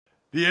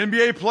The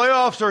NBA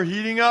playoffs are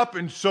heating up,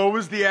 and so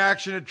is the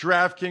action at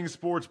DraftKings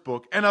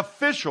Sportsbook, an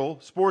official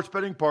sports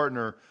betting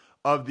partner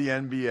of the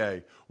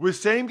NBA. With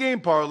same-game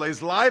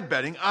parlays, live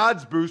betting,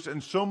 odds boosts,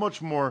 and so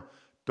much more,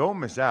 don't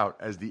miss out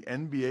as the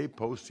NBA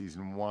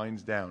postseason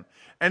winds down.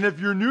 And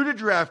if you're new to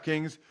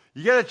DraftKings,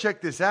 you got to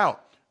check this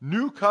out.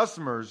 New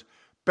customers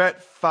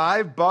bet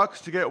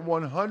 $5 to get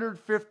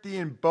 $150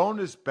 in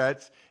bonus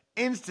bets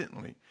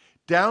instantly.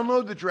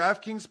 Download the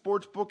DraftKings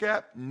Sportsbook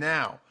app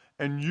now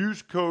and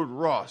use code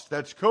ROSS.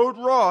 That's code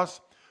ROSS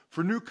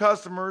for new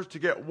customers to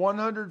get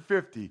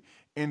 $150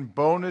 in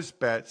bonus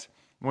bets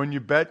when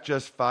you bet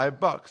just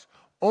 $5.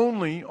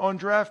 Only on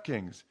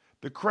DraftKings.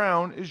 The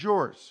crown is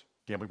yours.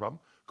 Gambling problem?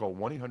 Call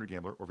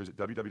 1-800-GAMBLER or visit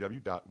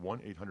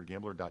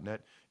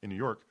www.1800gambler.net. In New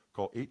York,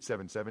 call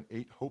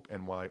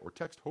 877-8-HOPE-NY or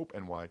text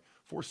HOPE-NY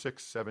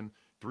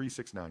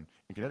 467-369.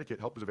 In Connecticut,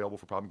 help is available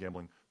for problem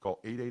gambling. Call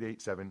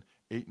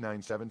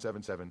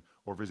 888-7-897-7777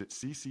 or visit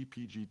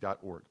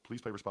ccpg.org. Please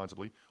play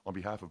responsibly on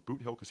behalf of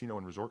Boot Hill Casino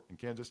and Resort in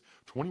Kansas.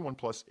 21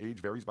 plus, age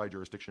varies by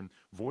jurisdiction.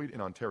 Void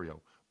in Ontario.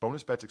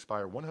 Bonus bets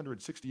expire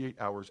 168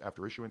 hours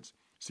after issuance.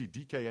 See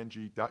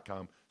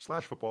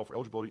dkng.com/football for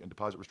eligibility and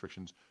deposit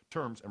restrictions,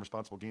 terms, and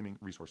responsible gaming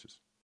resources.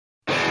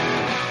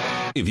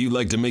 If you'd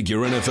like to make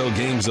your NFL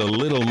games a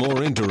little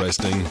more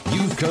interesting,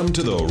 you've come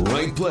to the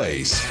right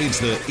place.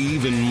 It's the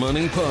Even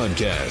Money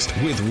Podcast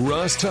with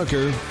Ross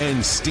Tucker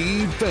and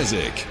Steve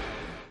Fezzik.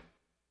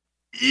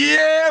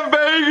 Yeah,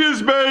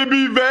 Vegas,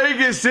 baby,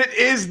 Vegas. It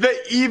is the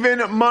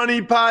Even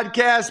Money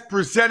Podcast,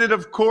 presented,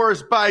 of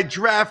course, by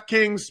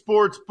DraftKings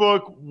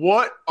Sportsbook.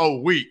 What a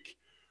week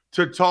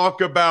to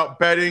talk about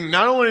betting,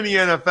 not only in the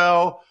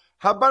NFL.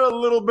 How about a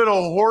little bit of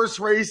horse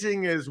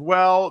racing as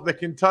well? The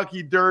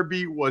Kentucky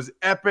Derby was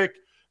epic.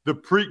 The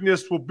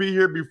Preakness will be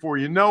here before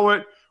you know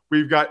it.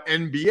 We've got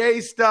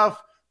NBA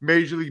stuff,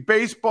 Major League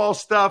Baseball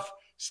stuff.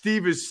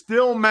 Steve is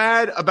still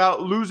mad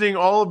about losing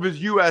all of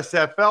his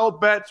USFL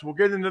bets. We'll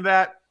get into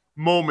that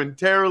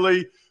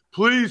momentarily.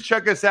 Please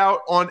check us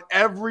out on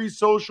every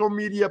social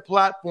media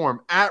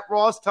platform, at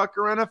Ross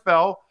Tucker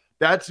NFL.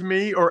 That's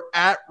me, or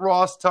at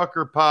Ross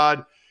Tucker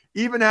Pod.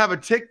 Even have a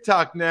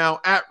TikTok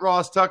now, at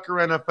Ross Tucker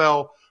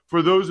NFL,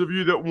 for those of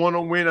you that want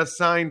to win a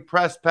signed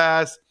press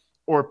pass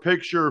or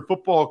picture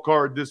football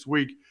card this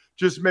week.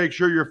 Just make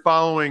sure you're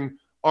following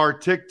our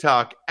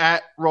TikTok,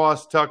 at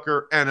Ross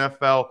Tucker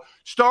NFL.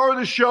 Star of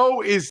the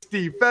show is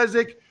Steve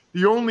Fezzik,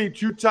 the only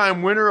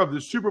two-time winner of the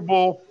Super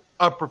Bowl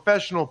of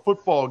professional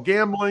football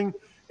gambling.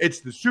 It's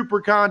the Super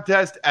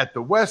Contest at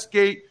the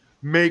Westgate.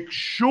 Make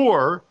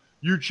sure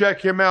you check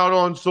him out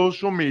on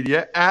social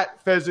media,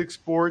 at Fezzik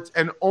Sports,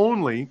 and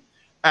only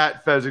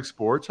at Fezzik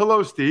Sports.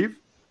 Hello, Steve.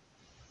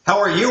 How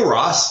are you,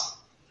 Ross?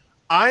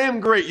 I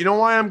am great. You know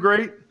why I'm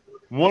great?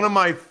 One of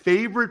my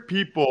favorite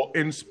people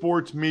in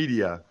sports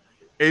media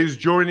is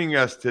joining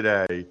us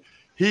today.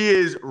 He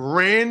is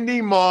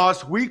Randy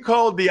Moss. We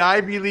called the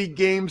Ivy League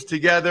games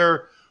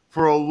together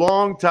for a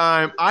long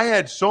time. I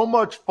had so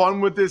much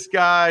fun with this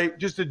guy,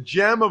 just a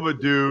gem of a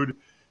dude.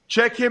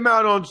 Check him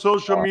out on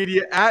social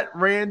media, at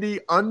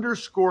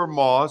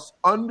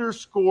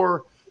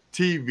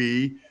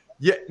Randy_Moss_TV.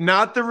 Yeah,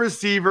 not the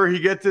receiver. He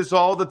gets this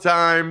all the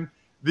time.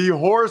 The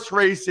horse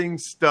racing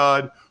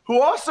stud,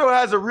 who also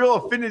has a real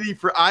affinity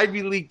for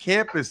Ivy League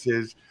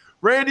campuses.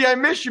 Randy, I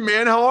miss you,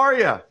 man. How are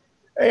you?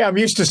 Hey, I'm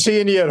used to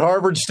seeing you at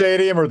Harvard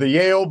Stadium or the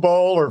Yale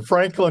Bowl or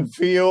Franklin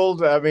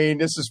Field. I mean,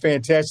 this is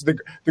fantastic.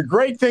 The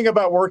great thing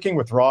about working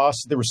with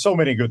Ross, there were so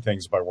many good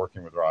things about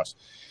working with Ross.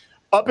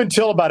 Up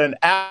until about an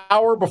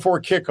hour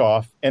before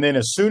kickoff, and then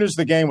as soon as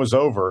the game was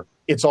over,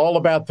 it's all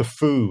about the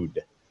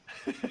food.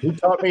 He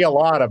taught me a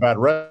lot about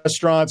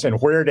restaurants and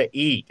where to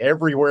eat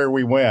everywhere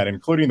we went,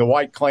 including the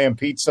white clam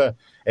pizza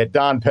at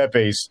Don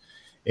Pepe's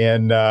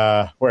in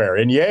where?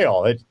 In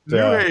Yale. New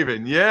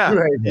Haven, yeah.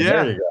 New Haven,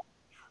 yeah. There you go.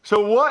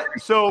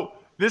 So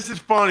this is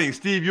funny.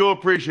 Steve, you'll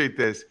appreciate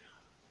this.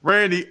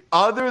 Randy,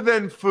 other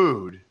than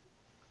food,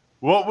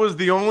 what was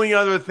the only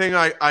other thing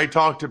I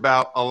talked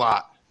about a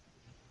lot?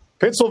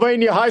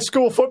 Pennsylvania high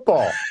school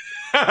football.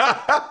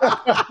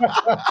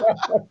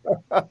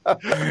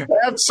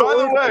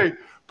 Absolutely.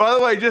 By the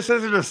way, just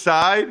as an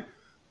aside,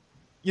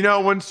 you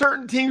know, when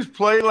certain teams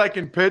play like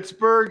in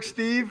Pittsburgh,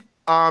 Steve,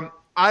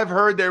 I've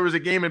heard there was a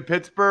game in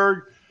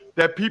Pittsburgh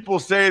that people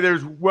say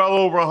there's well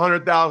over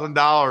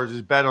 $100,000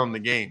 is bet on the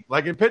game.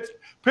 Like in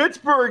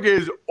Pittsburgh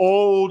is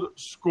old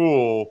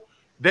school.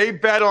 They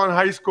bet on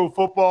high school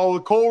football.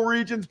 The coal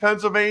regions,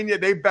 Pennsylvania,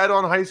 they bet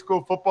on high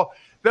school football.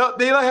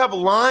 They have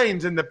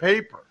lines in the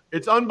paper.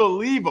 It's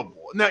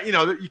unbelievable. Now, you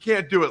know, you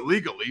can't do it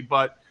legally,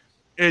 but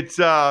it's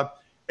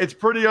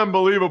pretty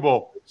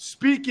unbelievable.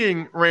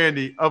 Speaking,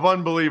 Randy, of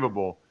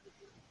unbelievable,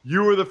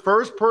 you were the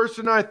first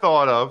person I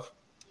thought of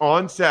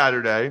on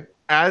Saturday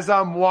as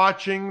I'm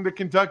watching the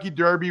Kentucky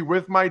Derby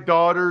with my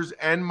daughters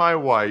and my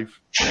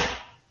wife.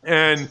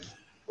 And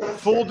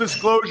full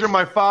disclosure,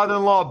 my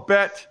father-in-law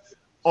bet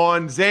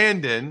on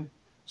Zandon.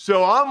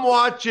 So I'm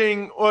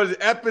watching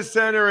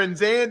Epicenter and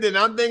Zandon.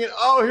 I'm thinking,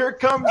 oh, here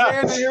comes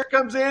Zandon, here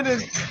comes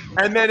Zandon.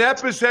 And then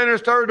Epicenter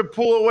started to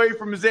pull away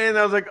from Zan.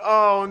 I was like,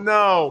 oh,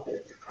 no.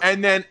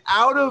 And then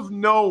out of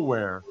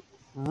nowhere,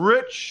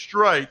 Rich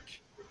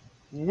Strike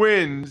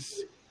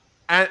wins.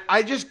 And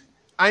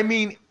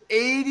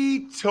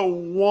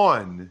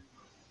 80-1.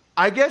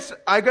 I guess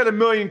I got a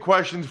million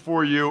questions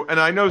for you, and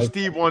I know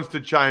Steve wants to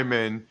chime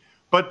in.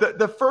 But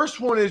the first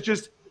one is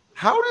just,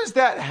 how does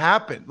that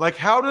happen? Like,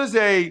 how does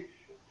a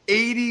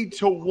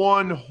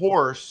 80-1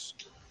 horse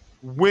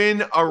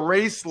win a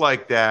race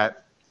like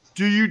that?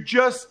 Do you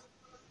just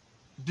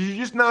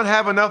not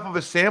have enough of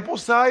a sample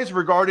size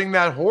regarding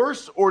that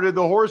horse, or did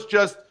the horse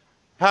just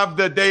have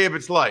the day of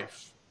its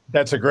life?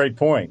 That's a great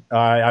point.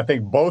 I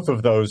think both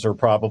of those are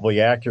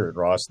probably accurate,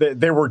 Ross.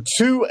 There were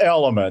two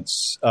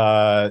elements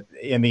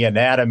in the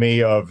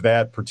anatomy of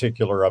that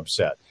particular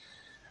upset.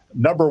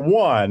 Number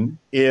one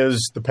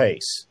is the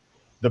pace.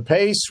 The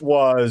pace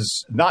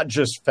was not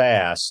just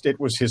fast, it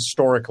was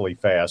historically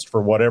fast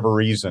for whatever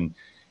reason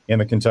in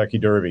the Kentucky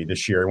Derby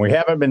this year. And we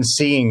haven't been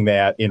seeing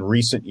that in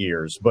recent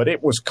years, but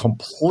it was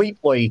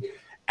completely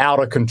out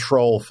of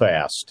control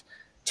fast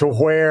to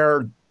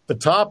where the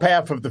top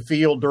half of the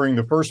field during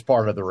the first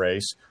part of the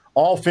race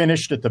all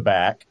finished at the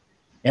back,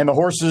 and the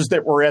horses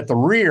that were at the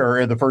rear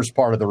in the first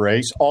part of the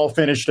race all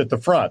finished at the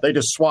front. They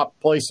just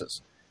swapped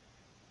places.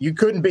 You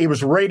couldn't be, it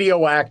was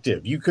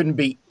radioactive. You couldn't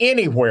be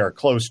anywhere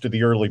close to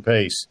the early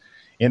pace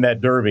in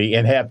that Derby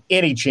and have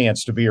any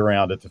chance to be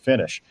around at the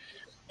finish.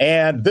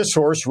 And this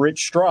horse, Rich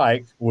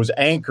Strike, was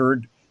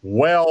anchored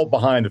well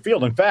behind the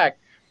field. In fact,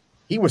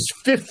 he was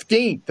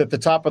 15th at the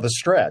top of the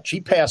stretch. He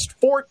passed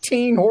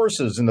 14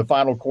 horses in the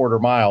final quarter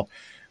mile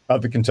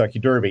of the Kentucky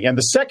Derby. And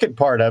the second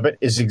part of it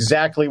is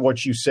exactly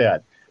what you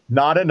said.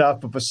 Not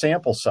enough of a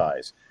sample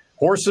size.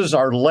 Horses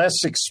are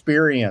less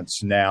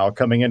experienced now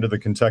coming into the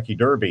Kentucky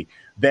Derby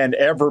than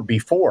ever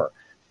before.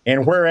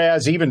 And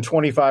whereas even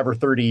 25 or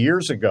 30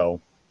 years ago,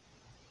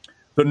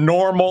 the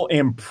normal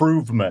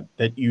improvement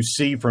that you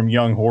see from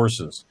young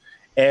horses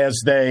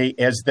as they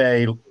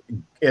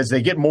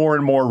get more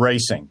and more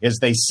racing, as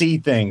they see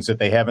things that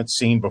they haven't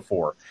seen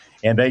before,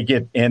 and they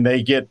get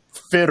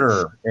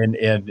fitter and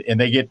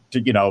they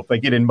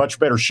get in much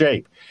better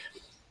shape.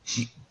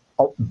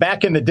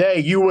 Back in the day,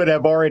 you would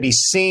have already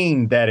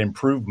seen that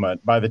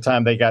improvement by the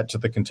time they got to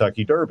the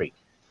Kentucky Derby.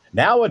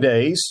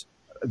 Nowadays,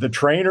 the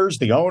trainers,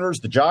 the owners,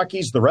 the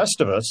jockeys, the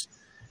rest of us,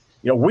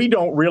 we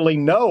don't really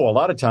know a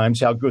lot of times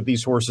how good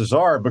these horses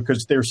are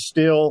because they're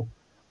still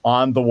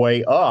on the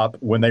way up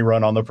when they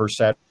run on the first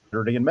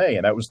Saturday in May,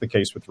 and that was the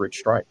case with Rich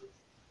Strike.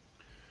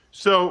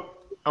 So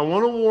I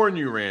want to warn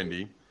you,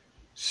 Randy,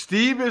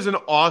 Steve is an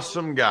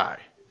awesome guy,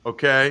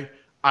 okay?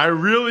 I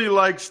really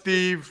like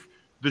Steve.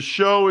 The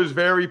show is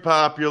very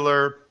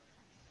popular.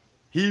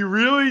 He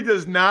really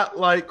does not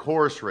like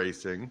horse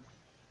racing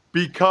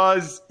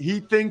because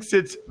he thinks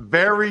it's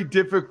very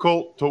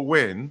difficult to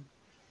win.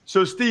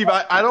 So, Steve,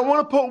 I don't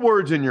want to put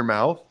words in your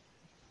mouth.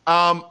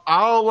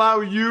 I'll allow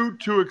you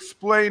to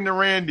explain to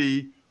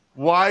Randy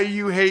why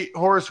you hate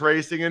horse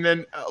racing, and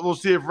then we'll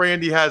see if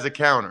Randy has a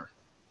counter.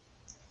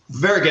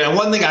 Very good. And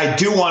one thing I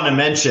do want to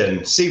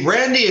mention, see,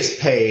 Randy is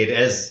paid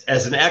as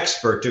an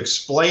expert to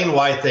explain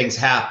why things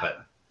happen.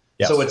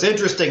 Yes. So what's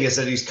interesting is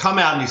that he's come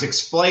out and he's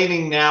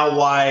explaining now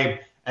why,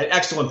 an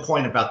excellent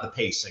point about the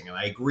pacing, and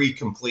I agree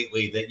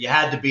completely that you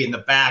had to be in the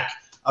back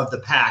of the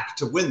pack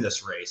to win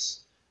this race.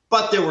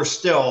 But there were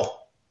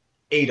still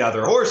 8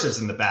 other horses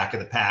in the back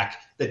of the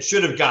pack that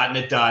should have gotten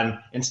it done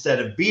instead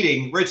of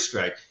beating Rich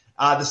Strike.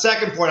 The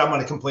second point, I'm going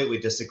to completely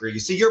disagree.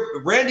 You see,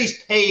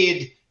 Randy's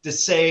paid to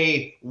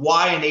say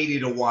why an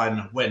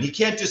 80-1 win. He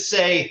can't just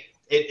say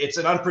it's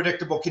an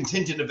unpredictable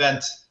contingent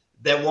event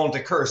that won't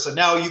occur. So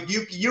now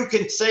you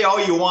can say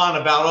all you want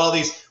about all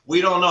these.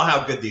 We don't know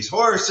how good these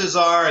horses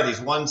are.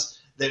 These ones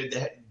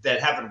that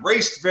haven't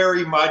raced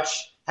very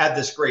much have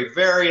this great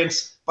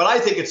variance. But I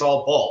think it's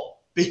all bull.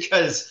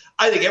 Because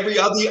I think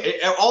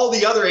all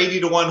the other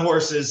 80-1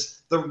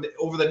 horses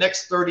over the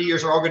next 30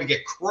 years are all going to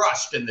get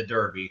crushed in the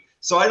Derby.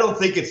 So I don't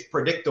think it's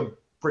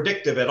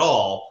predictive at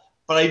all.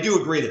 But I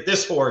do agree that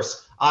this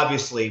horse,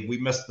 obviously, we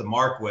missed the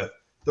mark with.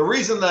 The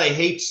reason that I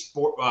hate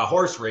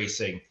horse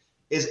racing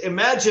is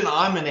imagine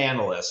I'm an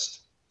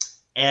analyst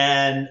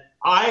and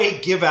I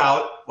give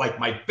out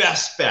like my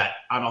best bet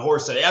on a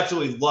horse that I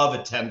absolutely love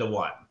at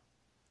 10-1.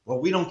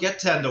 Well, we don't get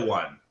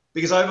 10-1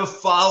 because I have a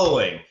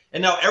following.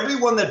 And now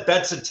everyone that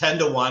bets at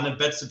 10-1 and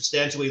bets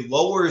substantially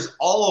lowers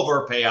all of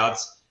our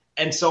payouts.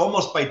 And so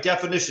almost by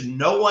definition,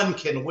 no one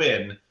can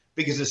win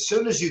because as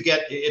soon as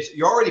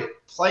you're already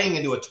playing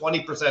into a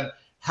 20%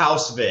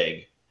 house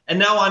vig. And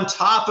now on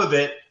top of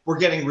it, we're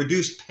getting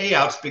reduced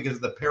payouts because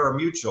of the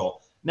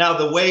pari-mutuel. Now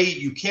the way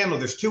you can,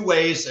 there's 2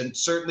 ways, and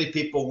certainly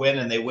people win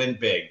and they win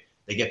big.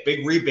 They get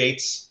big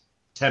rebates,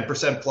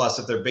 10% plus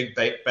if they're big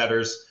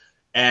bettors.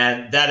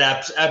 And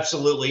that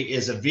absolutely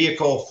is a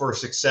vehicle for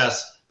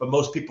success. But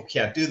most people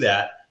can't do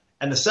that.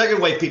 And the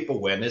second way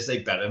people win is they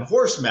bet in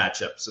horse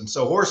matchups. And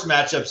so horse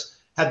matchups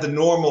have the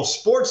normal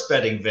sports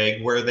betting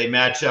vig where they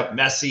match up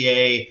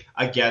Messier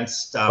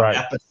against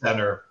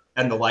Epicenter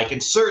and the like.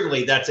 And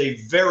certainly that's a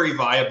very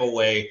viable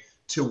way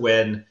to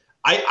win.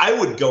 I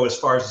would go as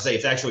far as to say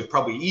it's actually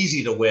probably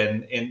easy to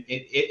win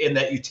in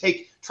that you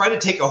try to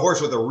take a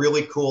horse with a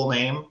really cool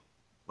name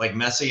like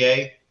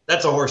Messier.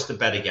 That's a horse to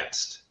bet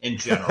against in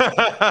general.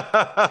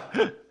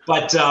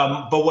 But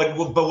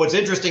what's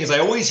interesting is I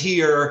always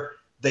hear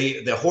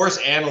the horse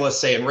analysts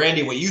say, and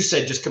Randy, what you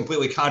said just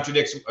completely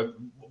contradicts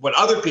what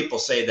other people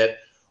say, that,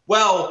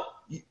 well,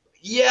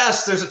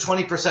 yes, there's a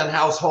 20%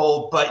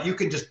 household, but you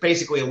can just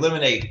basically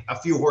eliminate a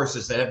few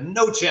horses that have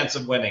no chance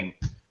of winning.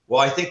 Well,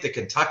 I think the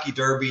Kentucky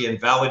Derby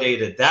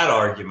invalidated that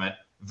argument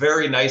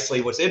very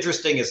nicely. What's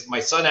interesting is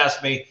my son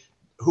asked me,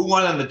 who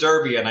won in the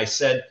Derby? And I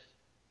said,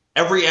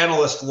 every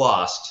analyst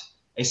lost.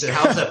 And he said,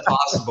 how is that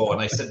possible?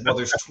 And I said, well,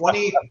 there's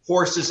 20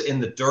 horses in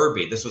the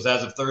Derby. This was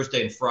as of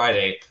Thursday and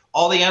Friday.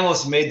 All the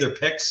analysts made their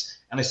picks.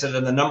 And I said,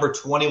 and the number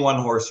 21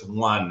 horse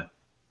won.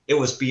 It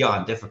was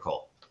beyond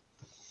difficult.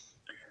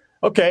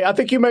 Okay, I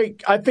think you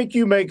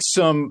make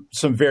some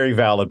very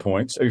valid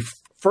points.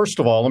 First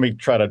of all, let me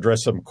try to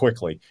address them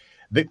quickly.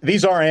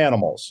 These are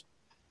animals,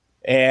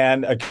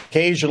 and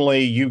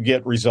occasionally you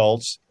get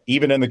results,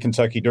 even in the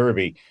Kentucky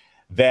Derby,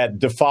 that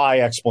defy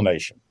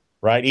explanation,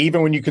 right?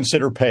 Even when you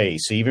consider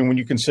pace, even when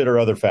you consider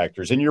other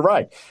factors. And you're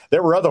right,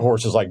 there were other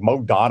horses like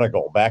Mo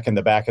Donegal back in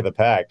the back of the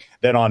pack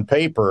that on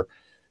paper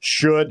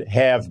should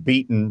have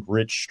beaten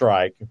Rich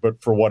Strike,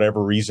 but for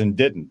whatever reason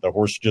didn't. The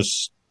horse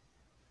just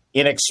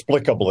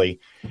inexplicably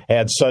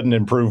had sudden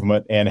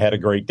improvement and had a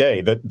great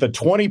day. The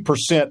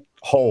 20%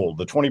 hold,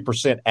 the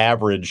 20%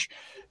 average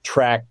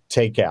track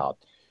takeout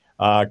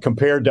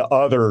compared to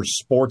other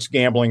sports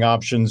gambling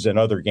options and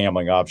other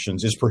gambling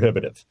options is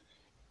prohibitive.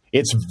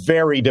 It's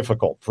very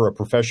difficult for a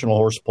professional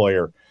horse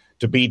player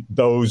to beat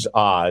those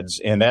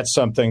odds, and that's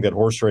something that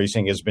horse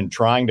racing has been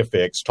talking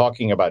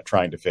about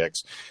trying to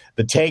fix.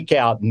 The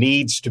takeout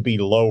needs to be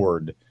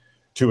lowered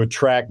to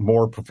attract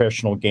more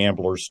professional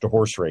gamblers to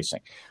horse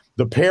racing.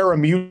 The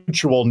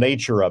pari-mutuel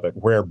nature of it,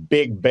 where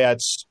big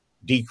bets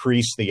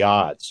decrease the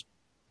odds,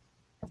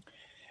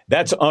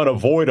 that's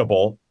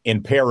unavoidable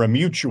in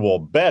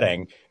pari-mutuel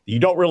betting. You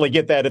don't really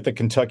get that at the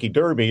Kentucky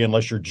Derby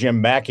unless you're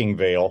Jim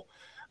Mackingvale.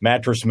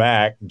 Mattress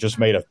Mac just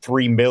made a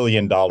 $3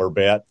 million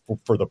bet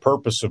for the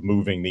purpose of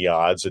moving the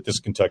odds at this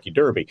Kentucky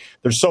Derby.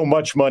 There's so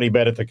much money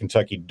bet at the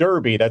Kentucky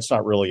Derby, that's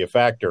not really a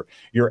factor.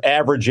 Your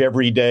average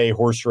everyday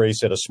horse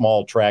race at a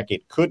small track,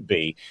 it could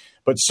be.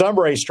 But some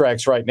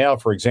racetracks right now,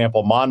 for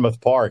example, Monmouth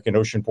Park in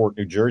Oceanport,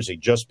 New Jersey,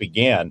 just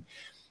began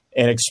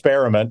an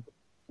experiment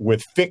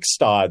with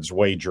fixed odds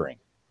wagering,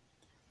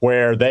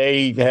 where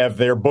they have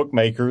their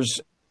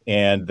bookmakers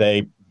and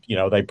they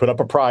put up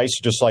a price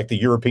just like the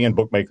European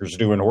bookmakers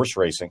do in horse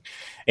racing.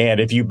 And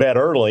if you bet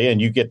early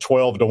and you get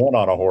 12-1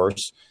 on a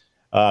horse,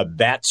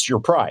 that's your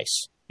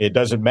price. It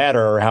doesn't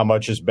matter how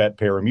much is bet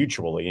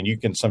pari-mutually. And you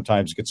can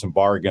sometimes get some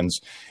bargains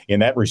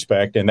in that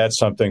respect. And that's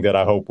something that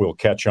I hope will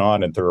catch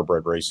on in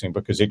thoroughbred racing,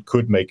 because it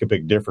could make a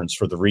big difference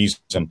for the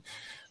reason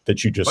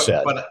that you just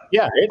said.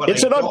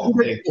 It's an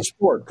unpredictable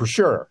sport for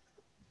sure.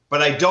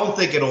 But I don't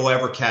think it'll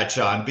ever catch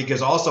on,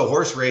 because also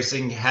horse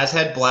racing has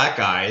had black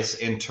eyes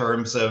in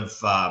terms of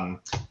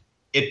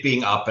it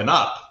being up and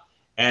up.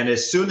 And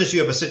as soon as you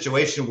have a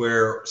situation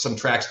where some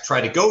tracks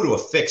try to go to a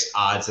fixed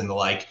odds and the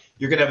like,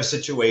 you're going to have a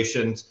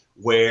situation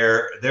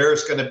where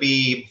there's going to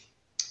be,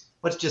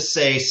 let's just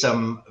say,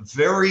 some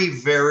very,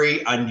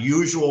 very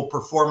unusual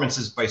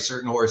performances by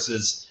certain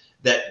horses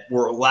that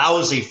were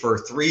lousy for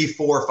 3,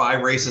 4,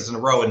 5 races in a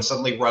row and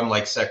suddenly run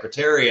like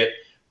Secretariat.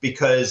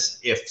 Because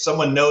if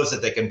someone knows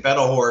that they can bet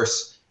a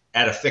horse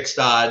at a fixed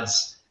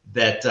odds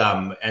that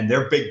and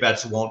their big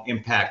bets won't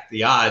impact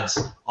the odds,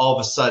 all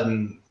of a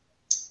sudden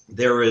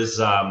there is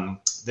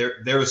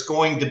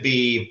going to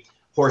be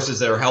horses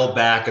that are held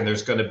back, and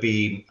there's going to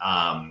be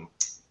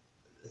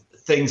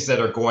things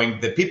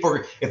that people,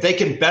 if they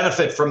can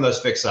benefit from those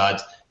fixed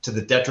odds to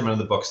the detriment of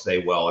the books, they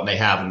will, and they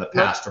have in the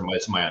past, from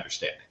my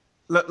understanding.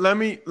 Let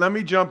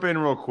me jump in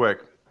real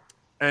quick,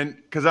 and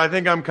because I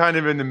think I'm kind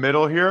of in the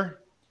middle here.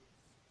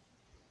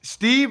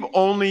 Steve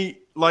only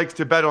likes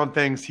to bet on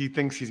things he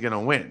thinks he's going to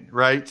win,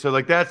 right? So,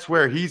 that's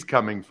where he's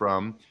coming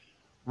from.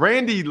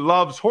 Randy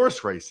loves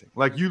horse racing.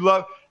 And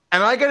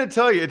I got to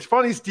tell you, it's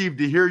funny, Steve,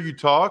 to hear you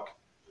talk,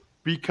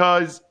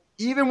 because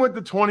even with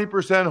the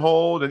 20%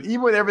 hold and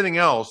even with everything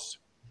else,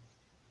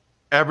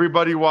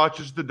 everybody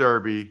watches the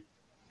Derby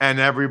and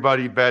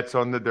everybody bets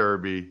on the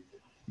Derby.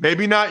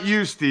 Maybe not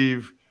you,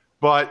 Steve,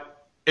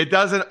 but it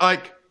doesn't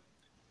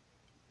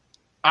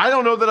I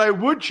don't know that I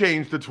would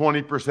change the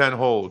 20%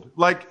 hold.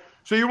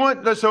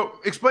 So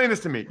explain this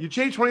to me. You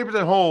change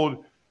 20%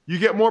 hold, you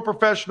get more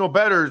professional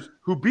bettors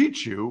who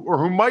beat you or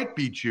who might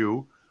beat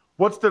you.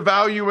 What's the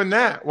value in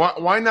that?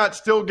 Why not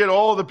still get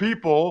all the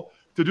people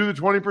to do the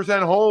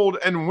 20% hold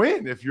and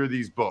win if you're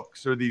these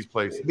books or these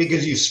places?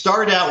 Because you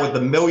start out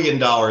with $1 million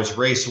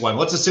race one.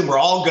 Let's assume we're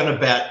all going to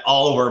bet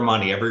all of our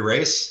money every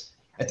race.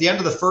 At the end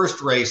of the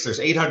first race, there's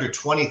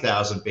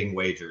 $820,000 being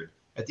wagered.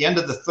 At the end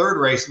of the third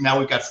race, now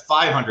we've got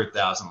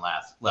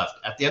 $500,000 left.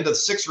 At the end of the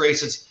 6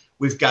 races,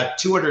 we've got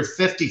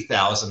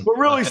 $250,000. But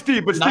really,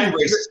 Steve, 9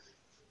 races.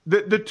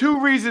 The 2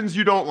 reasons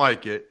you don't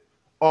like it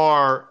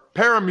are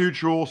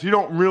pari-mutuals, you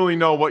don't really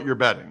know what you're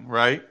betting,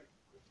 right?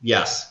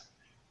 Yes.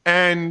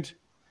 And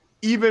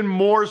even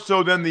more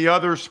so than the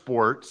other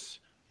sports,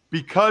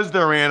 because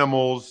they're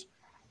animals,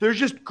 there's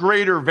just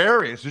greater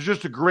variance. There's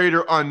just a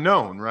greater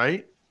unknown,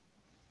 right?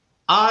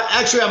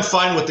 Actually, I'm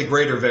fine with the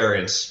greater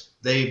variance.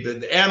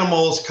 The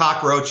animals,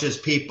 cockroaches,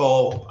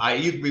 people.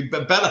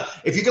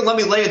 If you can let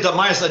me lay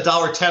minus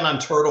 $1.10 on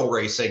turtle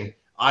racing,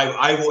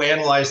 I will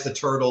analyze the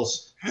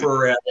turtles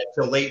for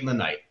till late in the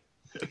night.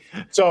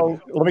 So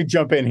let me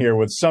jump in here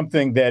with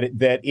something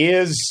that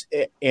is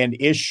an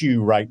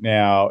issue right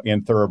now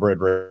in thoroughbred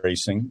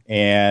racing,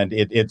 and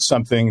it's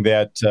something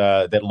that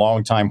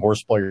longtime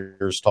horse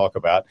players talk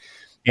about,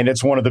 and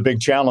it's one of the big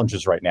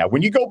challenges right now.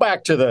 When you go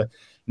back to the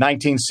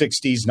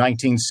 1960s,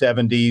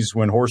 1970s,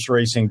 when horse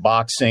racing,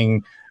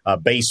 boxing,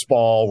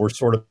 baseball were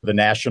sort of the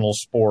national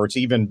sports,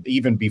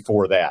 even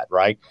before that,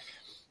 right?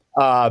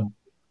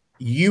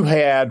 You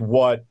had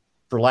what,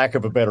 for lack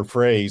of a better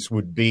phrase,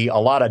 would be a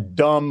lot of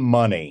dumb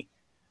money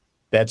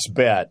that's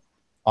bet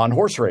on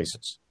horse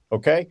races,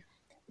 okay?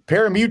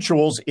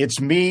 Pari-mutuals,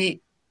 it's me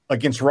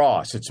against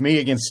Ross. It's me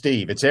against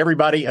Steve. It's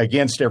everybody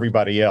against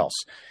everybody else.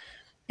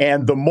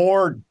 And the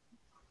more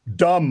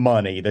dumb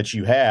money that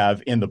you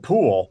have in the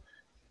pool,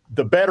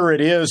 the better it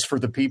is for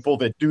the people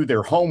that do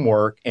their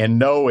homework and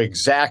know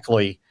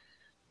exactly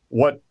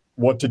what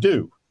to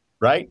do,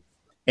 right?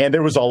 And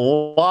there was a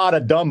lot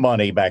of dumb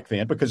money back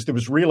then because there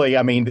was really,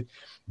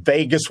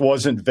 Vegas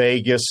wasn't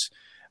Vegas.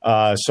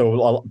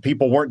 So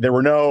people there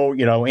were no,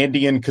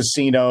 Indian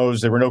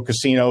casinos. There were no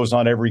casinos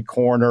on every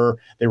corner.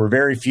 There were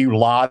very few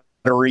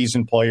lotteries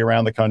in play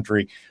around the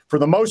country. For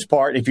the most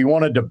part, if you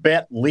wanted to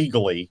bet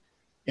legally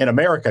in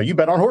America, you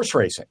bet on horse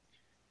racing.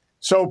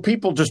 So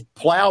people just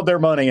plowed their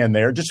money in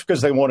there just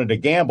because they wanted to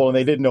gamble and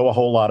they didn't know a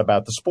whole lot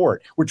about the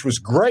sport, which was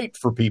great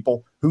for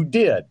people who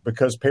did,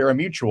 because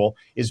pari-mutual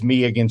is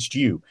me against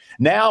you.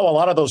 Now, a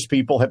lot of those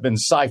people have been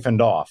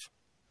siphoned off.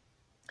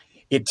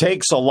 It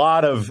takes a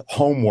lot of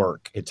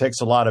homework. It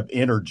takes a lot of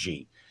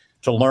energy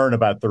to learn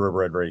about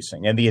thoroughbred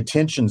racing. And the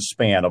attention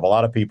span of a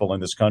lot of people in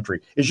this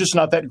country is just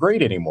not that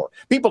great anymore.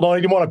 People don't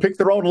even want to pick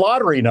their own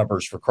lottery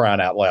numbers, for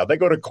crying out loud. They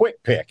go to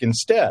Quick Pick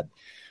instead.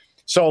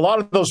 So a lot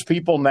of those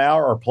people now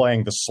are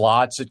playing the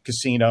slots at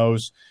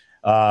casinos.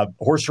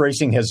 Horse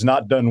racing has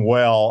not done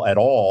well at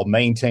all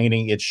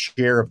maintaining its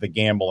share of the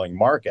gambling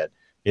market.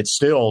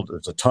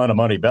 There's a ton of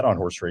money bet on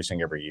horse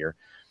racing every year.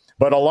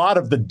 But a lot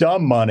of the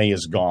dumb money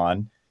is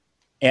gone.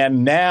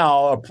 And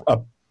now,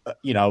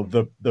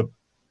 the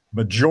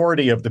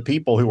majority of the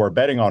people who are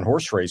betting on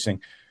horse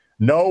racing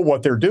know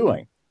what they're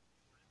doing.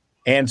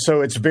 And so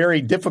it's very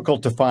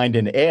difficult to find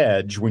an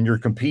edge when you're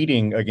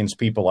competing against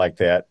people like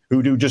that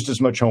who do just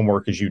as much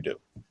homework as you do.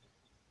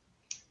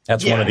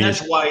 That's one of the issues.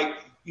 That's why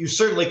you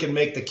certainly can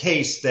make the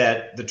case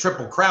that the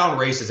Triple Crown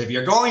races, if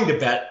you're going to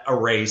bet a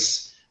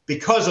race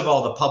because of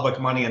all the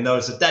public money in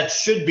those, that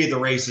should be the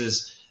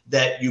races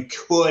that you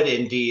could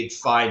indeed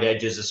find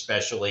edges,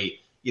 especially,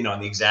 in the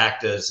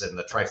exactas and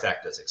the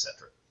trifectas, et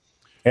cetera.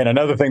 And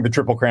another thing the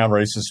Triple Crown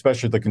races,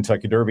 especially the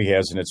Kentucky Derby,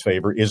 has in its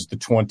favor is the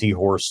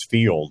 20-horse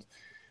field,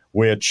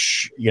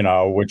 which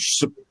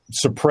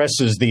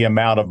suppresses the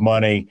amount of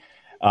money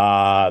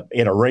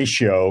in a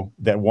ratio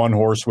that one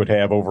horse would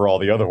have over all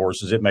the other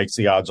horses. It makes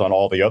the odds on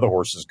all the other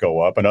horses go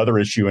up. Another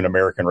issue in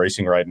American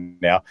racing right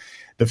now,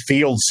 the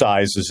field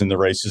sizes in the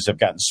races have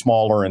gotten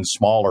smaller and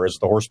smaller as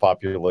the horse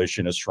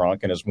population has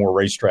shrunk and as more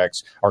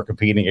racetracks are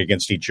competing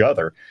against each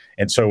other.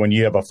 And so when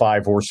you have a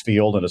 5-horse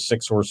field and a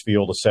 6-horse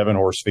field, a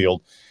 7-horse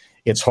field,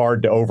 it's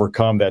hard to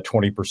overcome that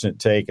 20%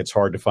 take. It's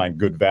hard to find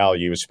good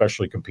value,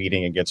 especially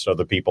competing against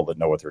other people that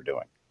know what they're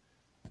doing.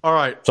 All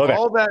right. So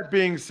all that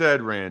being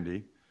said,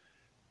 Randy,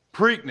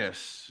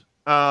 Preakness,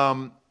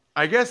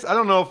 I guess I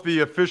don't know if the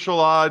official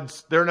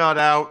odds, they're not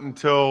out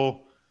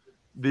until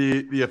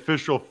the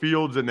official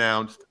field's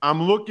announced.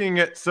 I'm looking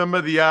at some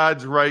of the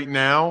odds right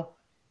now.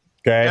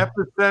 Okay.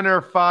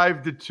 Epicenter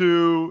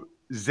 5-2,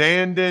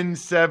 Zandon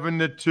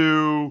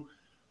 7-2,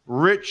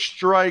 Rich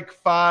Strike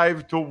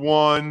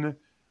 5-1.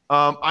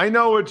 I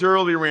know it's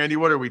early, Randy.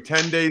 What are we,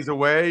 10 days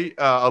away,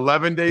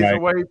 11 days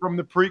away from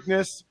the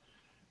Preakness?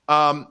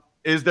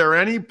 Is there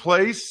any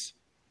place?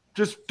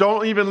 Just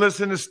don't even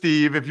listen to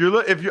Steve. If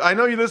you, I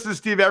know you listen to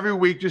Steve every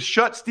week. Just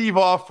shut Steve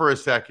off for a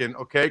second,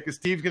 okay? Because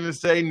Steve's going to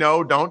say,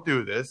 no, don't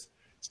do this.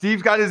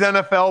 Steve's got his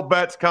NFL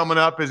bets coming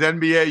up, his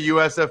NBA,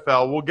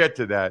 USFL. We'll get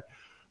to that.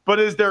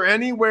 But is there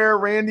anywhere,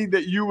 Randy,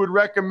 that you would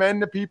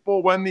recommend to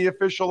people when the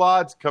official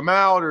odds come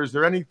out? Or is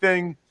there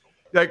anything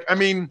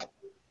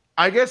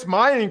I guess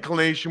my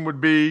inclination would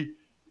be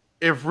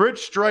if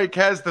Rich Strike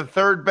has the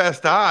third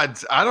best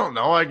odds, I don't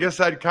know. I guess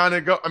I'd kind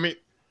of go.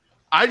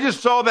 I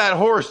just saw that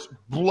horse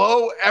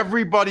blow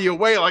everybody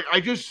away. I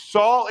just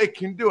saw it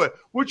can do it,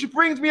 which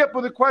brings me up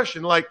with a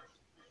question.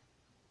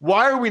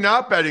 Why are we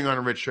not betting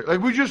on Rich Strike?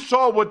 We just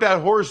saw what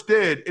that horse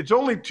did. It's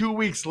only 2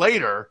 weeks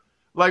later.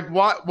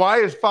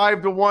 Why is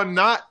 5-1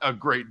 not a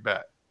great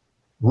bet?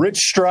 Rich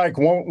Strike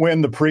won't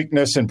win the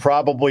Preakness and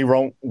probably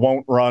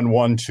won't run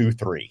 1, 2,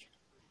 3.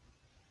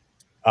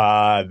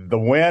 The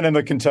win in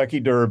the Kentucky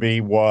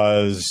Derby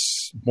was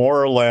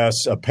more or less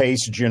a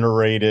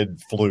pace-generated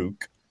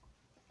fluke.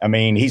 I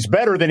mean, he's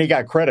better than he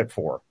got credit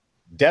for.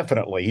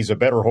 Definitely, he's a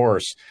better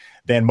horse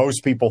than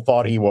most people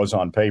thought he was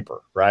on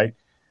paper, right?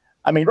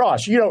 I mean,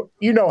 Ross, you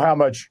know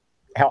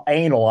how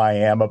anal I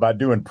am about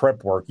doing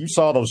prep work. You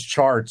saw those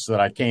charts that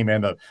I came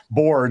into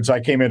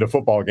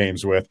football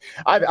games with.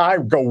 I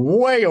go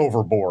way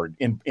overboard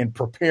in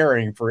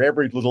preparing for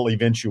every little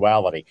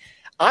eventuality.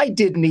 I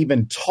didn't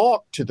even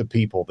talk to the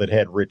people that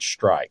had Rich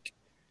Strike.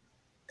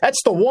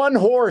 That's the one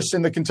horse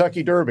in the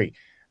Kentucky Derby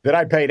that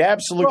I paid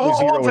absolutely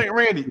zero.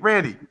 Randy.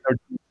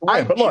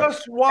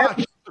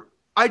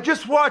 I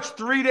just watched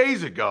 3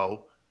 days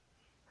ago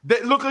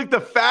that looked like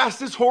the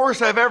fastest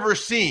horse I've ever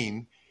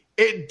seen.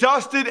 It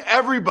dusted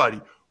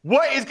everybody.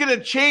 What is going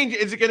to change?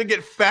 Is it going to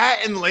get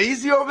fat and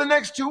lazy over the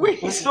next 2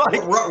 weeks?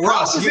 Like,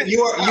 Ross,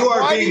 you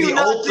are being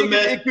the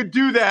ultimate. It could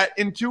do that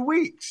in 2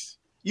 weeks.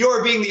 You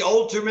are being the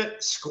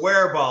ultimate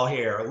square ball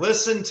here.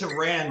 Listen to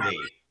Randy.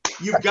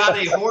 You've got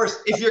a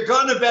horse. If you're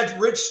going to bet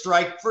Rich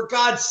Strike, for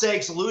God's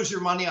sakes, lose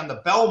your money on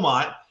the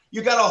Belmont.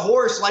 You got a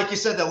horse, like you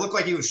said, that looked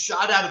like he was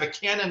shot out of a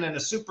cannon in a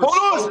super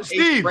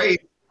Steve, race.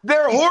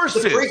 They're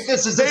horses. They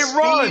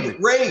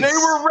run. Race. They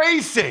were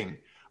racing.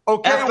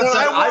 Okay, when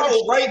I watch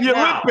the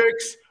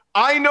Olympics,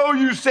 I know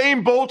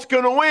Usain Bolt's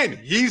going to win.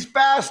 He's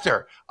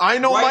faster. I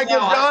know Michael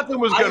Johnson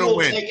was going to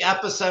win. I will take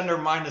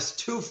Epicenter minus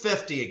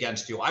 250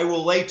 against you. I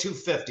will lay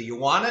 250. You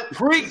want it?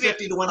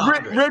 250 to win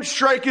 100. Rich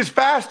Strike is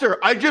faster.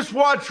 I just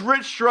watched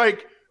Rich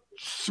Strike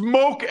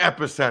smoke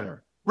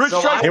Epicenter. Rich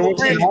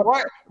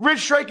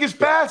Strike is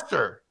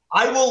faster.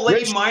 I will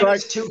lay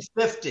minus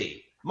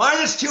 250.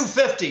 Minus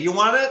 250. You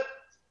want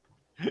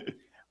it?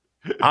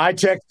 I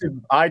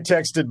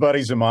texted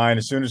buddies of mine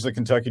as soon as the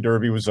Kentucky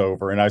Derby was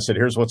over, and I said,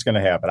 here's what's going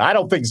to happen. I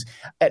don't think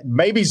 –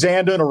 maybe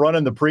Zandon will run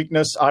in the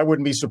Preakness. I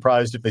wouldn't be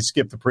surprised if they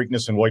skip the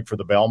Preakness and wait for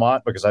the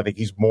Belmont because I think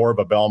he's more of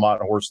a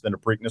Belmont horse than a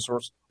Preakness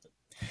horse.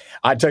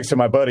 I texted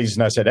my buddies,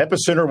 and I said,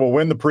 Epicenter will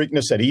win the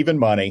Preakness at even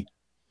money,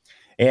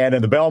 and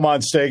in the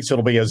Belmont Stakes,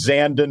 it'll be a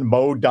Zandon,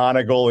 Mo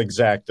Donegal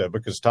exacta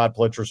because Todd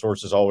Pletcher's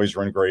horses always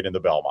run great in the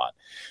Belmont.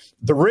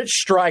 The Rich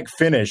Strike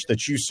finish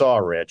that you saw,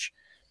 Rich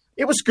 –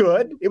 it was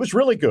good. It was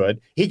really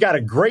good. He got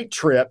a great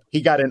trip.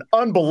 He got an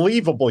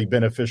unbelievably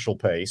beneficial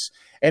pace.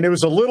 And it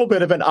was a little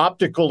bit of an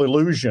optical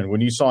illusion when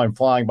you saw him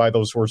flying by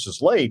those horses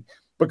late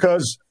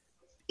because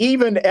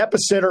even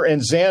Epicenter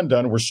and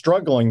Zandon were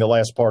struggling the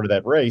last part of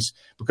that race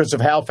because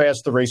of how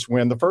fast the race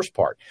went the first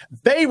part.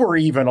 They were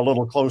even a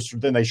little closer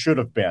than they should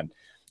have been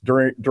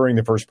during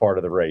the first part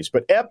of the race.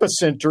 But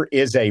Epicenter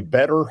is a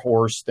better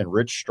horse than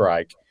Rich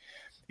Strike.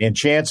 And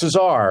chances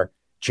are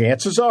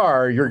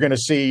you're going to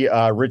see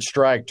Rich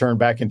Strike turn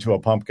back into a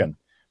pumpkin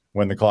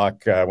when the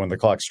clock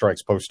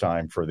strikes post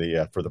time for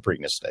the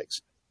Preakness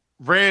Stakes.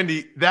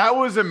 Randy, that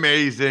was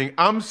amazing.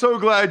 I'm so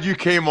glad you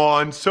came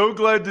on. So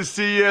glad to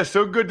see you.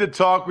 So good to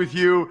talk with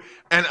you.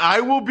 And I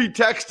will be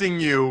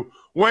texting you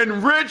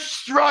when Rich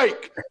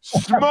Strike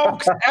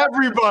smokes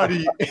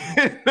everybody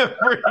in the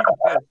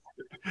Preakness.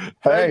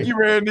 Thank you,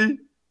 Randy.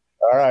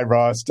 All right,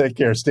 Ross. Take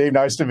care. Steve,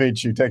 nice to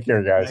meet you. Take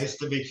care, guys. Nice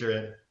to meet you,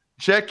 Randy.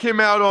 Check him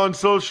out on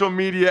social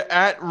media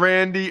at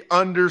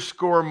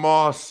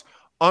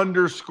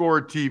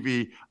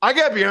Randy_Moss_TV. I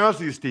got to be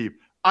honest with you, Steve.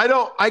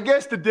 I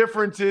guess the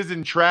difference is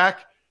in track,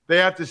 they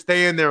have to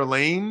stay in their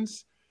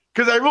lanes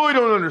because I really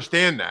don't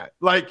understand that.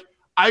 Like,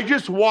 I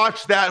just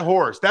watched that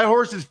horse. That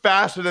horse is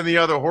faster than the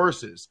other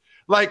horses.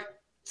 Like,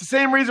 it's the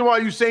same reason why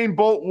Usain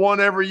Bolt won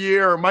every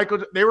year or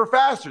they were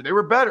faster. They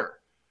were better.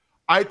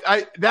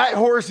 That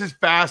horse is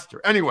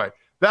faster. Anyway,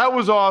 that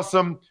was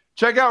awesome.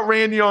 Check out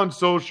Randy on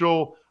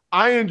social.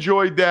 I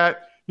enjoyed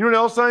that. You know what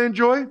else I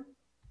enjoy?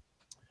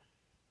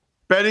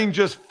 Betting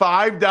just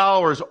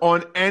 $5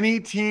 on any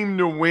team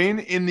to win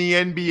in the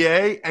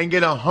NBA and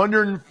get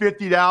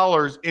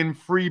 $150 in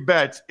free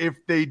bets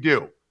if they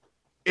do.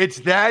 It's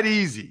that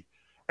easy.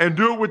 And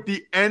do it with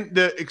the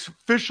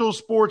official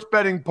sports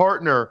betting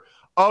partner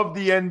of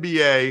the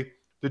NBA,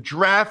 the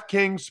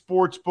DraftKings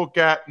Sportsbook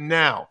app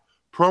now.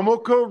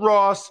 Promo code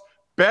Ross,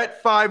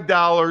 bet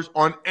 $5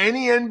 on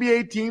any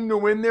NBA team to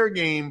win their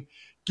game.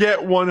 Get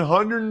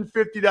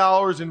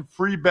 $150 in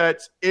free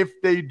bets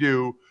if they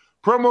do.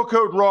 Promo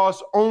code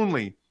Ross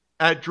only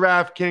at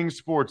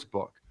DraftKings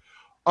Sportsbook.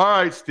 All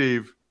right,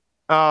 Steve.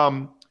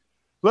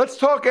 Let's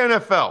talk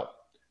NFL.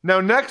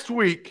 Now, next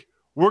week,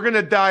 we're going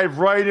to dive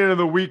right into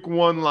the week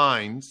one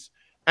lines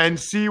and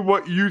see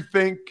what you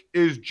think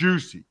is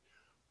juicy.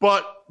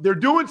 But they're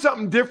doing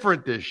something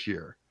different this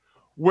year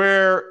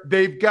where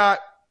they've got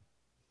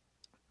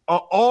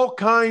all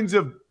kinds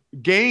of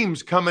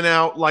games coming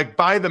out like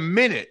by the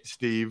minute,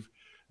 Steve.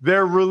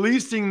 They're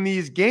releasing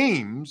these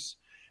games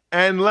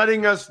and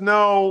letting us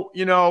know,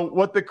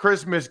 what the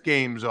Christmas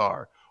games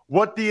are,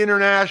 what the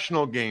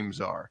international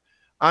games are.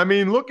 I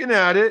mean, looking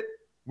at it,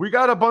 we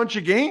got a bunch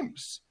of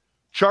games.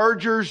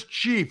 Chargers,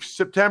 Chiefs,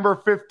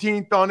 September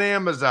 15th on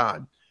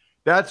Amazon.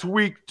 That's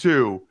week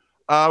 2.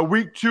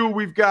 Week 2,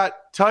 we've got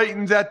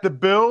Titans at the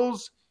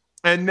Bills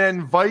and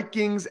then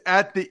Vikings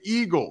at the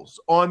Eagles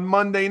on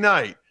Monday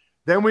night.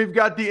 Then we've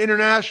got the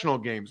international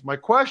games. My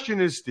question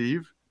is,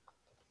 Steve,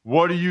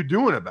 what are you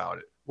doing about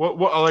it?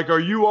 What are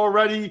you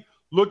already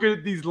looking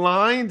at these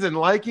lines and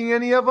liking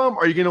any of them?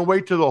 Are you going to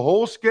wait till the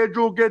whole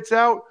schedule gets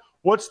out?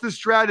 What's the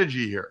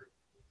strategy here?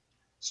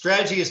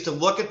 Strategy is to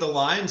look at the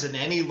lines, and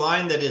any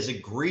line that is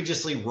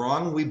egregiously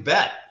wrong, we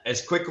bet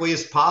as quickly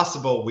as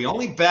possible. We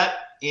only bet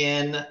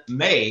in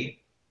May.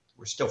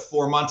 We're still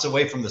 4 months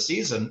away from the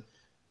season,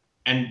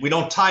 and we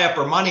don't tie up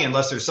our money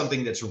unless there's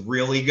something that's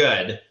really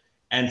good.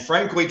 And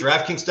frankly,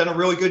 DraftKings done a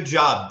really good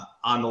job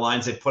on the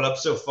lines they've put up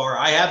so far.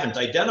 I haven't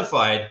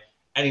identified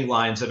any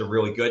lines that are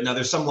really good. Now,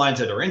 there's some lines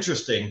that are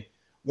interesting.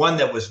 One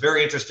that was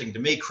very interesting to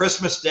me,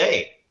 Christmas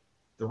Day.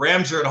 The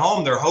Rams are at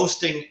home. They're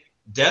hosting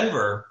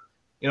Denver.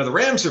 You know, the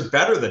Rams are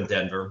better than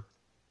Denver,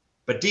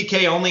 but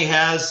DK only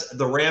has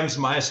the Rams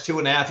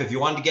 -2.5. If you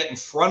wanted to get in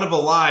front of a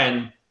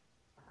line,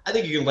 I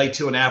think you can lay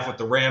 2.5 with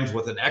the Rams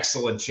with an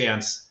excellent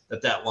chance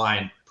that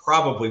line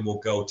probably will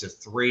go to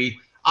 3.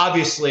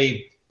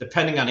 Obviously,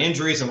 depending on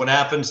injuries and what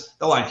happens,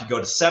 the line could go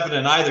to 7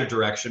 in either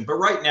direction. But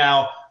right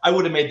now, I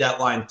would have made that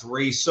line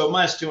 3. So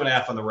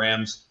 -2.5 on the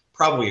Rams,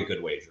 probably a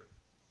good wager.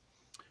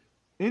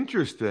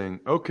 Interesting.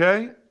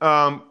 Okay.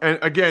 And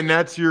again,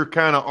 that's your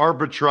kind of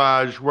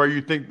arbitrage where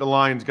you think the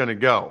line's going to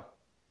go.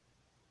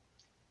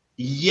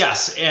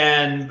 Yes.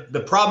 And the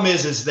problem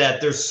is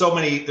that there's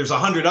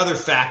 100 other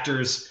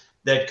factors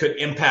that could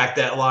impact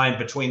that line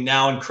between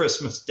now and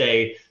Christmas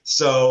Day.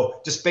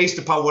 So just based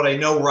upon what I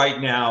know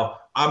right now,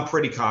 I'm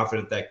pretty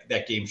confident that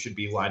that game should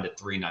be lined at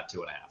 3, not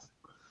 2.5.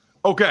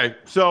 Okay.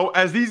 So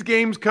as these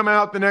games come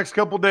out the next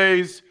couple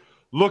days,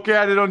 look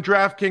at it on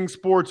DraftKings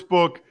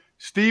Sportsbook.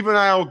 Steve and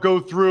I will go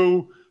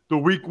through the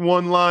week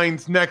 1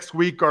 lines next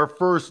week, our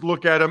first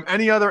look at them.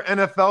 Any other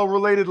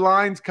NFL-related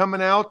lines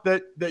coming out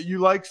that you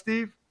like,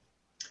 Steve?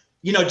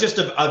 You know, just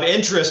of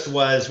interest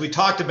was we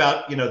talked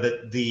about, you know,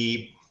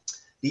 the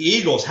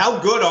Eagles. How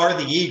good are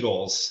the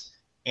Eagles?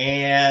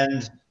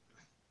 And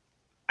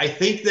I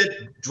think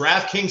that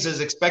DraftKings is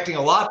expecting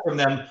a lot from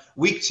them.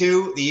 Week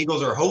 2, the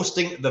Eagles are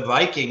hosting the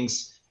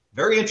Vikings.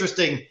 Very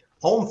interesting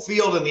home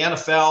field in the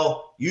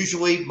NFL.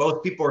 Usually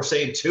most people are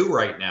saying 2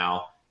 right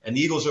now. And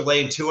the Eagles are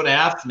laying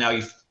 2.5. Now,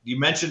 you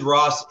mentioned,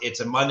 Ross, it's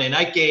a Monday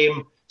night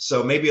game,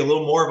 so maybe a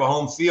little more of a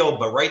home field.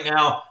 But right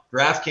now,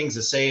 DraftKings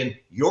is saying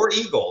your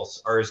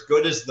Eagles are as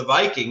good as the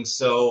Vikings,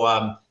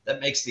 so that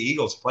makes the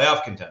Eagles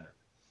playoff contender.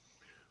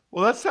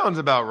 Well, that sounds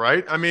about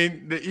right. I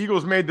mean, the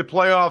Eagles made the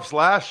playoffs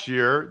last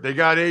year. They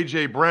got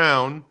A.J.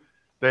 Brown.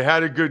 They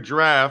had a good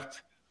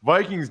draft.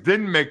 Vikings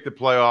didn't make the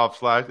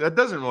playoffs last year. That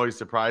doesn't really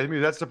surprise me.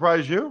 Does that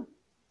surprise you?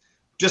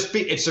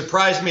 It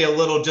surprised me a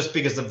little just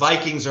because the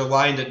Vikings are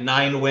lined at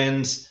 9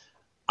 wins.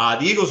 The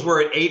Eagles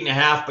were at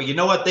 8.5, but you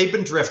know what? They've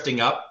been drifting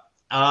up.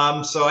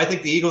 So I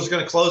think the Eagles are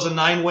going to close a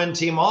 9-win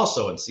team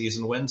also in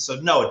season wins. So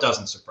no, it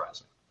doesn't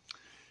surprise me.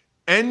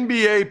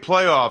 NBA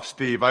playoffs,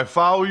 Steve. I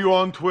follow you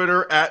on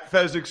Twitter at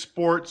Fezzik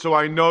Sports, so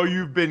I know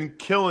you've been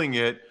killing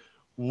it.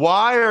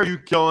 Why are you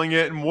killing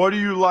it, and what do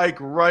you like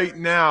right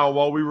now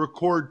while we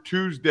record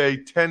Tuesday,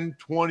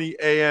 10:20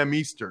 a.m.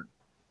 Eastern?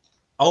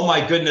 Oh,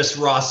 my goodness,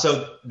 Ross.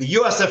 So the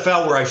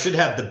USFL, where I should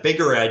have the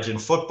bigger edge in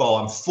football,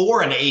 I'm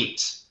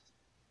 4-8.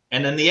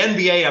 And in the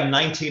NBA, I'm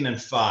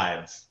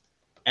 19-5.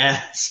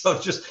 And so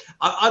just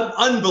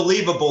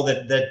unbelievable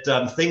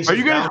that things are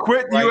you going to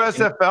quit the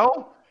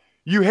USFL?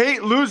 You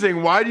hate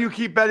losing. Why do you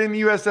keep betting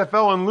the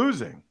USFL and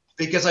losing?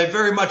 Because I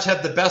very much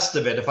have the best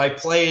of it. If I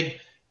played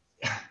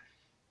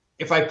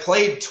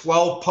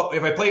 12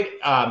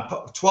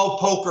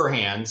 poker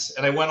hands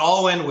and I went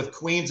all in with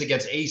queens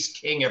against ace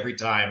king every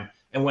time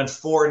and went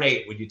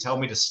 4-8, would you tell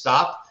me to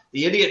stop?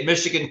 The idiot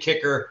Michigan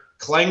kicker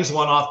clangs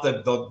one off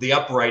the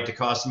upright to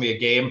cost me a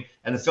game,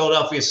 and the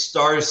Philadelphia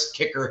Stars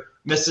kicker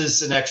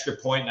misses an extra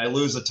point, and I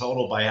lose a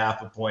total by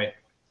half a point.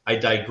 I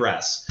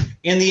digress.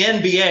 In the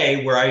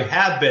NBA, where I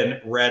have been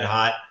red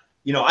hot,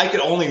 you know, I could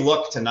only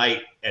look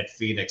tonight at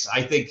Phoenix.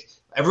 I think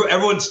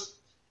everyone is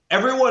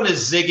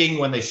zigging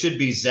when they should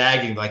be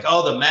zagging, like,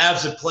 oh, the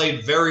Mavs have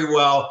played very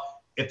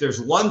well. If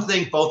there's one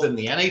thing both in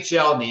the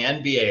NHL and the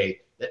NBA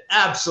that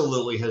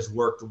absolutely has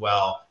worked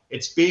well,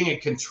 it's being a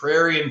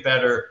contrarian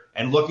bettor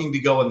and looking to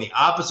go in the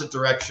opposite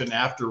direction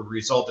after a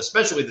result,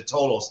 especially the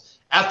totals.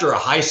 After a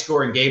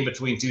high-scoring game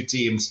between two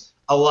teams,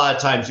 a lot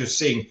of times you're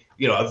seeing,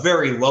 you know, a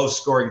very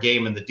low-scoring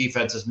game and the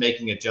defense is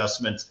making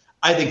adjustments.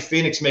 I think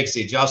Phoenix makes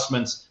the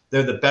adjustments.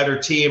 They're the better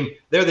team.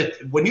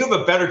 When you have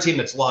a better team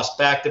that's lost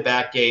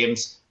back-to-back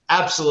games,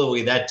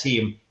 absolutely that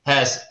team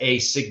has a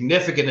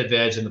significant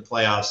advantage in the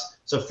playoffs.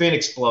 So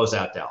Phoenix blows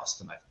out Dallas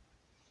tonight.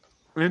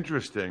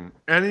 Interesting.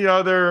 Any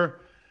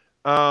other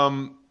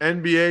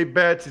NBA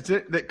bets?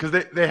 Because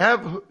they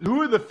have –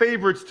 who are the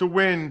favorites to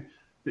win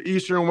the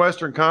Eastern and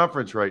Western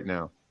Conference right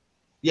now?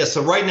 Yeah,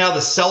 so right now the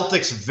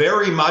Celtics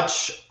very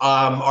much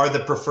are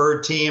the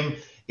preferred team.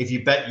 If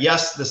you bet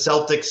yes, the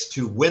Celtics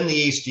to win the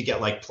East, you get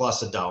like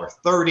plus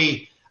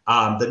 $1.30.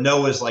 The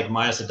no is like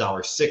minus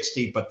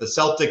 $1.60. But the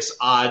Celtics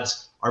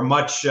odds are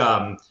much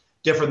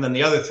different than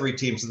the other three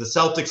teams. So the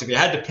Celtics, if you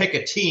had to pick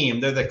a team,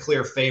 they're the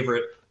clear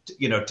favorite,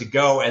 to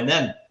go. And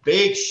then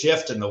big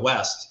shift in the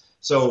West.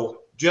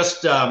 So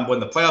just when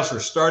the playoffs were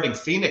starting,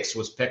 Phoenix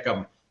was pick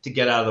 'em to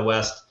get out of the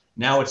West.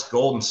 Now it's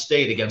Golden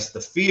State against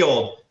the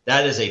field.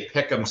 That is a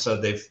pick 'em. So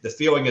the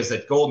feeling is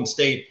that Golden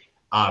State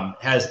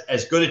has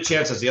as good a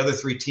chance as the other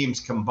three teams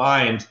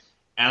combined.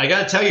 And I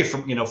got to tell you,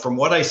 from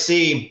what I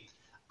see,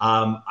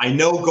 I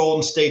know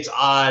Golden State's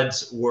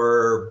odds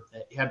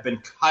have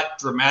been cut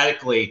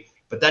dramatically,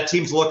 but that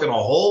team's looking a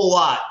whole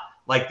lot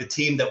like the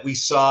team that we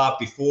saw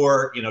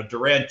before,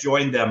 Durant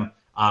joined them.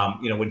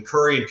 When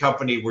Curry and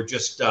company were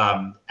just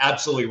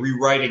absolutely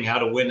rewriting how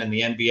to win in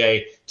the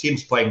NBA.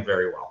 Team's playing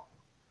very well.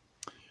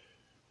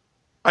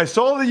 I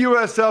saw the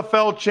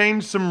USFL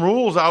change some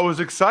rules. I was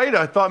excited.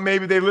 I thought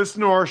maybe they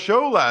listened to our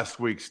show last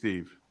week,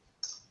 Steve.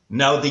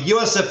 No, the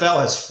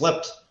USFL has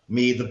flipped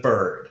me the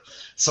bird.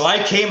 So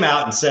I came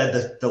out and said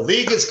that the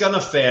league is going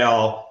to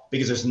fail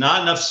because there's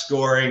not enough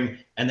scoring,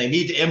 and they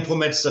need to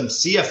implement some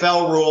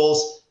CFL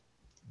rules,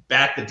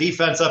 back the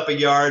defense up a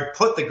yard,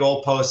 put the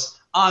goalposts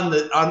on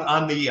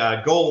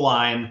the goal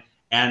line,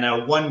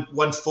 and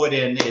 1 foot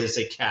in is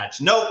a catch.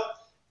 Nope,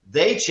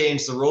 they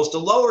changed the rules to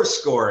lower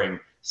scoring.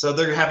 So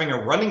they're having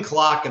a running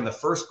clock in the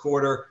first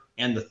quarter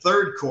and the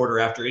third quarter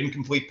after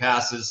incomplete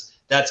passes.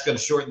 That's going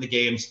to shorten the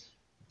games,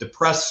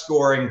 depress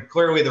scoring.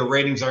 Clearly, the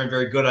ratings aren't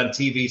very good on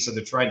TV, so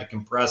they're trying to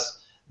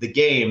compress the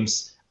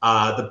games.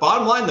 The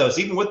bottom line, though, is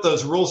even with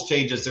those rules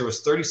changes, there was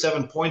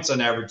 37 points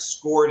on average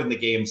scored in the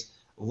games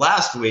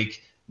last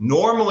week.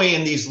 Normally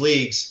in these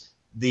leagues,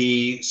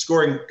 the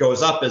scoring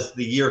goes up as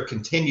the year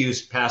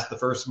continues past the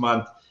first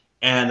month,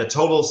 and the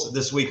totals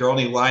this week are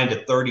only lined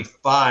at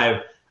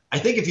 35. I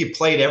think if you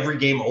played every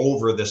game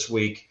over this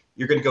week,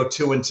 you're going to go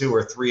 2-2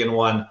 or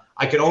 3-1.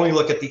 I can only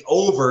look at the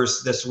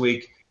overs this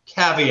week.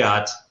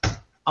 Caveat,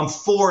 I'm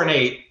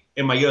 4-8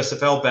 in my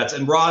USFL bets.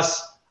 And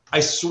Ross, I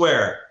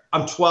swear,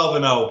 I'm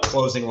 12-0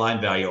 closing line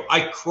value.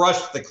 I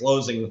crushed the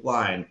closing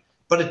line,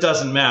 but it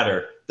doesn't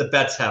matter. The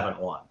bets haven't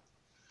won.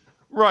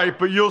 Right,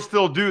 but you'll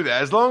still do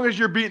that. As long as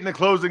you're beating the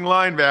closing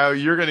line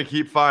value, you're going to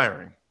keep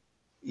firing.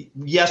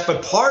 Yes,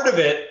 but part of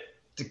it,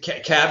 to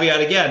caveat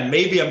again,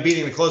 maybe I'm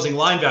beating the closing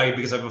line value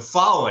because I have a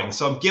following.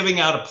 So I'm giving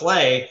out a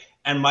play,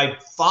 and my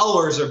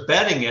followers are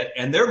betting it,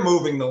 and they're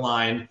moving the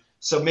line.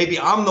 So maybe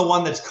I'm the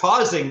one that's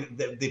causing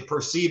the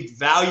perceived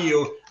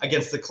value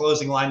against the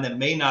closing line that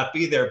may not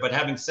be there. But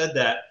having said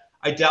that,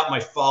 I doubt my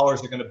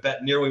followers are going to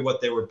bet nearly what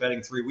they were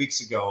betting 3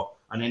 weeks ago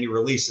on any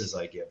releases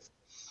I give.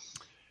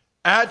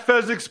 At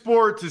Fezzik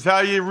Sports is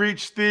how you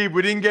reach Steve.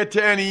 We didn't get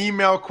to any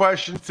email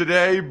questions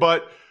today,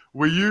 but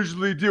we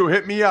usually do.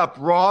 Hit me up,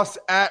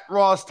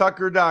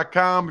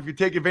 ross@rosstucker.com. If you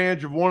take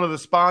advantage of one of the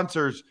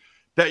sponsors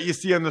that you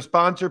see on the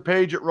sponsor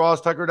page at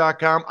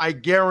rosstucker.com, I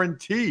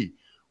guarantee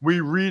we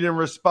read and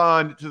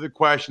respond to the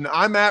question.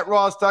 I'm at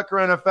Ross Tucker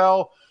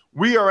NFL.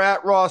 We are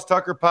at Ross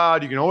Tucker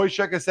Pod. You can always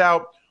check us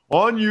out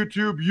on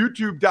YouTube,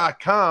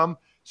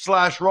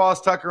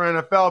 youtube.com/Ross Tucker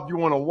NFL if you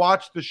want to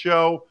watch the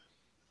show.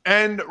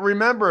 And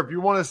remember, if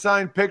you want to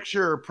sign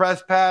picture or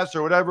press pass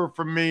or whatever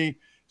from me,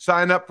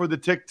 sign up for the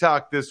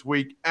TikTok this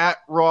week at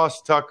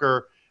Ross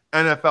Tucker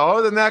NFL.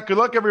 Other than that, good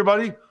luck,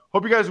 everybody.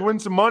 Hope you guys win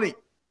some money.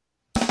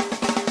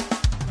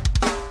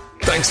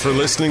 Thanks for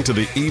listening to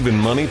the Even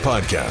Money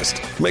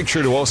Podcast. Make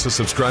sure to also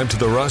subscribe to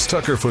the Ross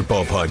Tucker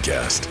Football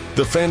Podcast,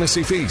 the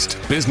Fantasy Feast,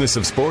 Business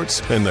of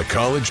Sports, and the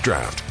College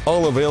Draft.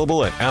 All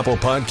available at Apple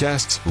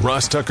Podcasts,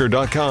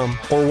 rosstucker.com,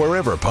 or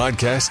wherever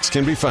podcasts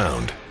can be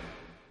found.